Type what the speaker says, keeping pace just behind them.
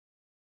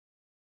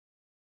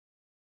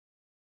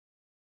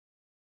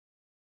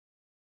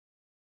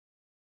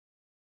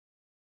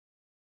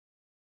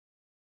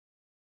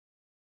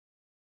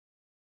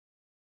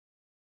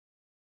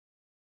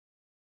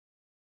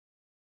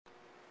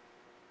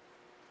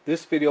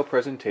This video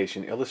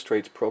presentation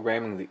illustrates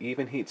programming the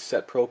Evenheat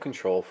Set-Pro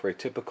control for a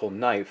typical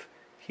knife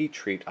heat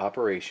treat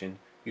operation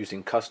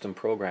using custom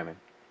programming.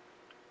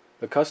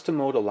 The custom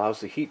mode allows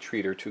the heat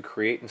treater to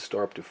create and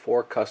store up to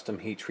 4 custom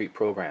heat treat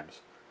programs.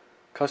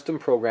 Custom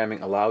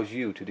programming allows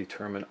you to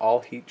determine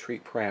all heat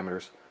treat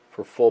parameters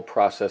for full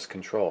process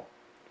control.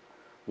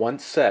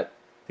 Once set,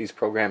 these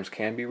programs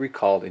can be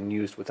recalled and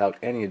used without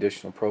any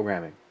additional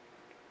programming.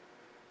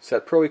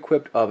 Set-Pro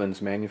equipped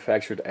ovens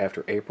manufactured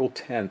after April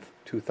 10,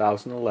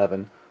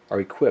 2011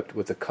 are equipped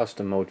with the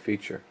custom mode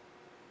feature.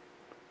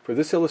 For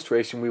this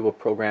illustration, we will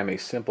program a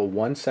simple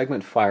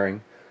one-segment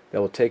firing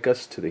that will take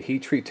us to the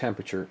heat treat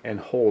temperature and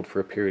hold for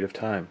a period of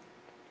time.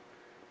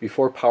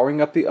 Before powering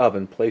up the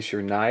oven, place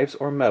your knives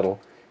or metal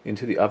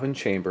into the oven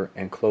chamber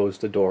and close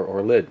the door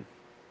or lid.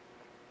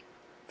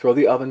 Throw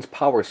the oven's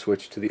power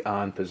switch to the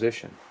on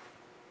position.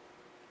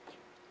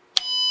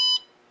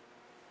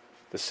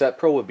 The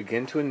Set-Pro will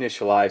begin to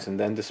initialize and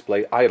then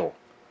display idle.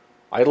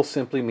 Idle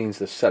simply means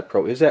the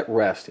Set-Pro is at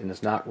rest and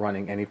is not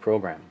running any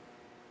program.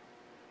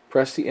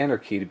 Press the Enter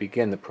key to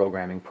begin the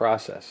programming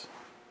process.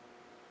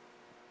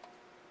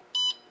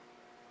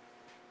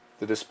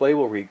 The display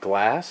will read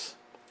glass,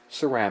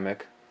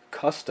 ceramic,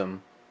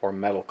 custom, or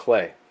metal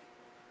clay.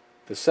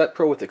 The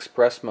Set-Pro with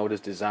Express mode is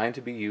designed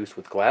to be used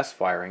with glass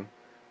firing,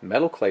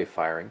 metal clay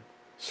firing,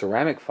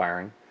 ceramic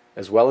firing,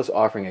 as well as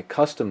offering a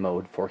custom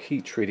mode for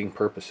heat treating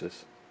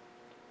purposes.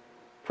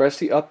 Press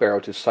the up arrow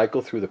to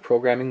cycle through the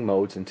programming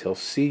modes until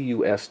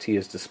CUST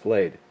is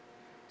displayed.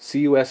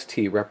 CUST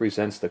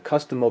represents the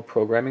custom mode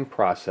programming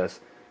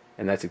process,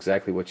 and that's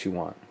exactly what you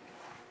want.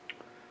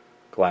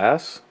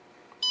 Glass,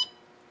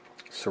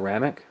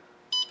 ceramic,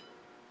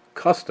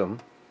 custom,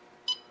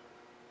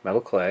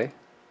 metal clay,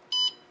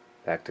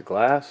 back to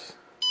glass,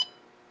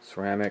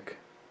 ceramic,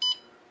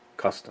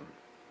 custom.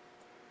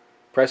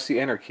 Press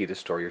the Enter key to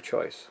store your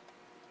choice.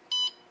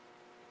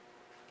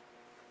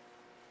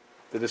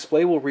 The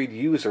display will read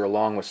user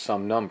along with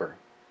some number,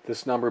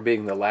 this number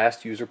being the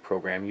last user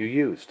program you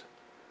used.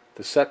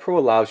 The Set-Pro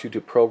allows you to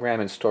program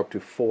and store up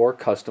to 4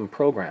 custom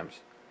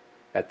programs.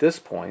 At this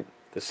point,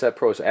 the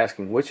Set-Pro is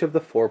asking which of the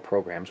 4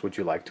 programs would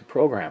you like to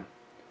program.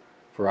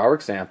 For our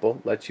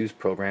example, let's use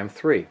program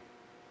 3.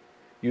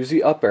 Use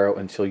the up arrow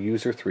until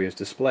user 3 is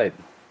displayed.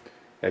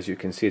 As you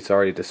can see, it's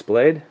already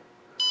displayed.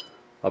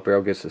 Up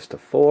arrow gets us to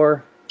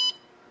 4,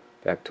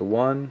 back to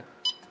 1,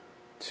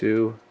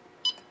 2,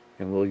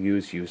 and we'll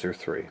use user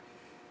 3.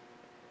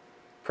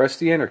 Press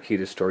the Enter key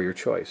to store your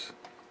choice.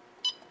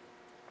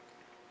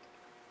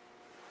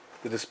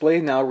 The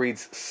display now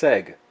reads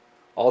seg,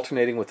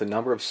 alternating with the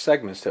number of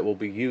segments that will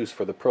be used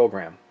for the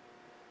program.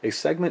 A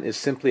segment is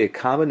simply a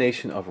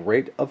combination of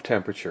rate of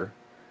temperature,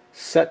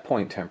 set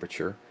point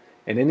temperature,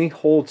 and any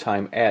hold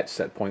time at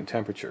set point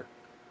temperature.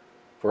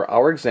 For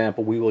our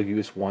example, we will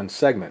use one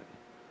segment.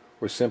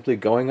 We're simply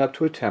going up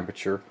to a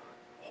temperature,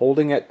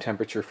 holding at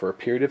temperature for a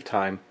period of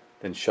time,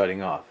 then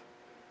shutting off.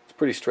 It's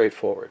pretty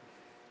straightforward.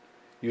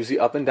 Use the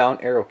up and down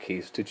arrow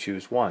keys to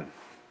choose one.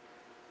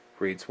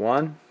 Reads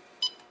 1,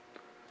 you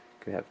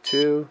can have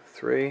 2,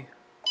 3,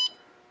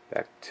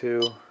 back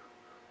 2,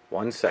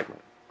 1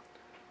 segment.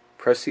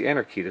 Press the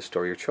Enter key to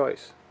store your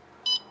choice.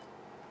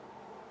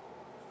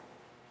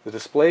 The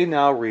display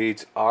now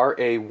reads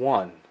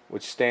RA1,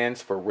 which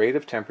stands for Rate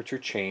of Temperature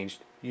Changed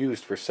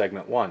used for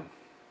segment 1.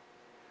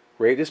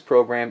 Rate is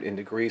programmed in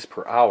degrees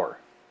per hour.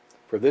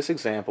 For this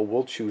example,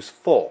 we'll choose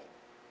full.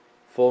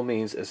 Full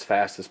means as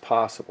fast as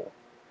possible.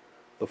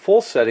 The full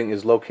setting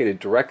is located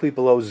directly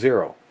below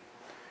 0.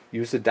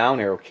 Use the down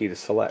arrow key to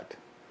select.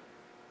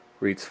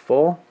 Reads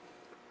full.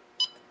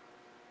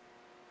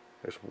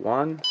 There's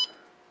 1,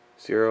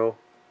 0,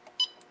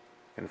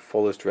 and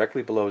full is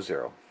directly below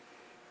 0.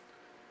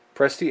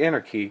 Press the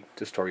Enter key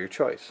to store your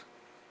choice.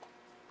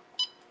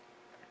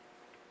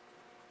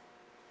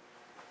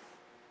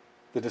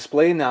 The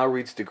display now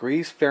reads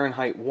degrees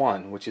Fahrenheit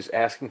 1, which is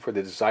asking for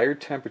the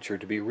desired temperature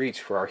to be reached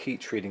for our heat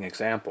treating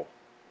example.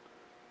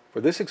 For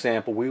this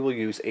example, we will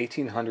use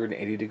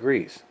 1880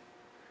 degrees.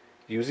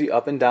 Use the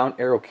up and down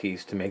arrow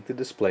keys to make the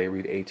display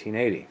read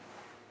 1880.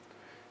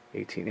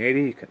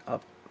 1880, you can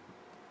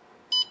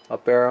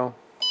up arrow,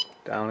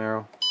 down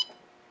arrow,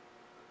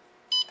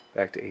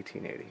 back to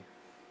 1880.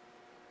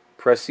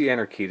 Press the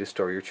Enter key to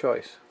store your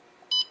choice.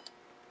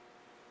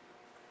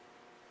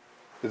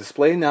 The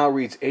display now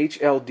reads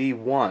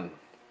HLD1,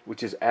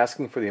 which is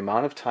asking for the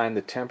amount of time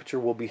the temperature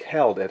will be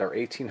held at our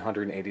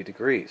 1880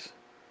 degrees.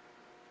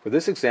 For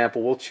this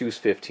example, we'll choose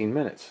 15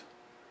 minutes.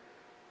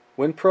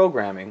 When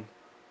programming,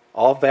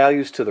 all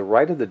values to the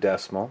right of the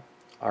decimal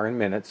are in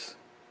minutes,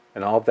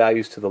 and all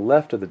values to the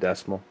left of the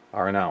decimal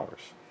are in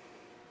hours.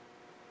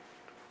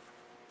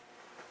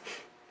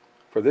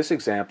 For this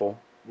example,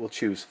 we'll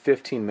choose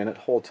 15-minute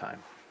hold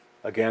time.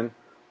 Again,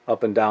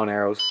 up and down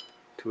arrows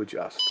to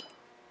adjust.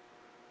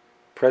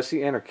 Press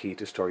the Enter key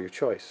to store your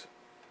choice.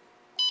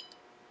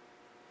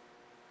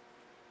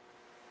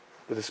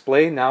 The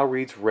display now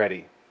reads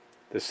Ready.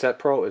 The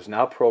Set-Pro is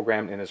now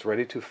programmed and is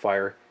ready to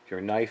fire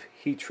your knife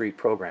heat treat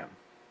program.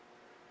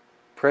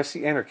 Press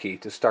the Enter key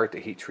to start the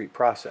heat treat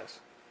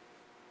process.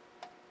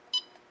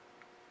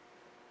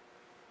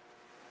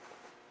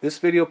 This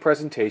video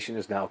presentation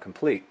is now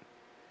complete.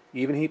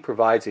 Evenheat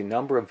provides a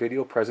number of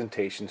video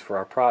presentations for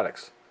our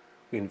products.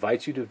 We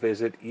invite you to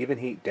visit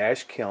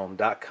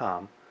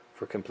evenheat-kiln.com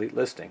for complete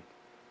listing.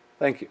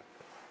 Thank you.